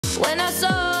When I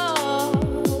saw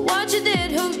what you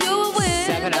did, who you were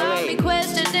with, got me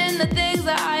questioning the things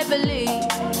that I believe.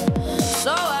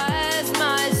 So I asked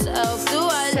myself, do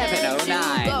I let you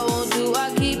go? Do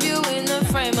I keep you in the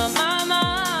frame of my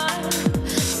mind?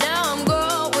 Now I'm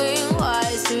growing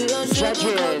wise to your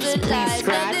Judges, please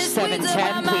scratch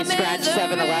 710, please scratch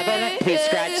 711, please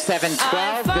scratch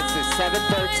 712. This is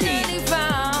 713.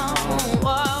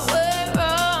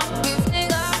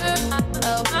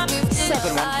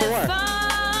 714.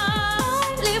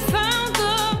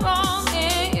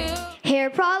 Hair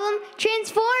problem?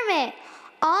 Transform it!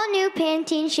 All new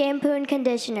Pantene shampoo and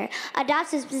conditioner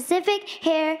adapts to specific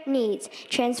hair needs,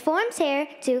 transforms hair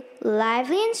to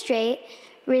lively and straight,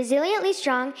 resiliently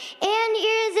strong, and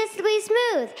irresistibly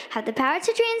smooth. Have the power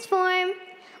to transform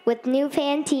with new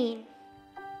Pantene.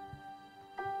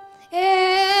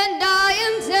 And I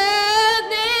am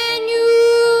turning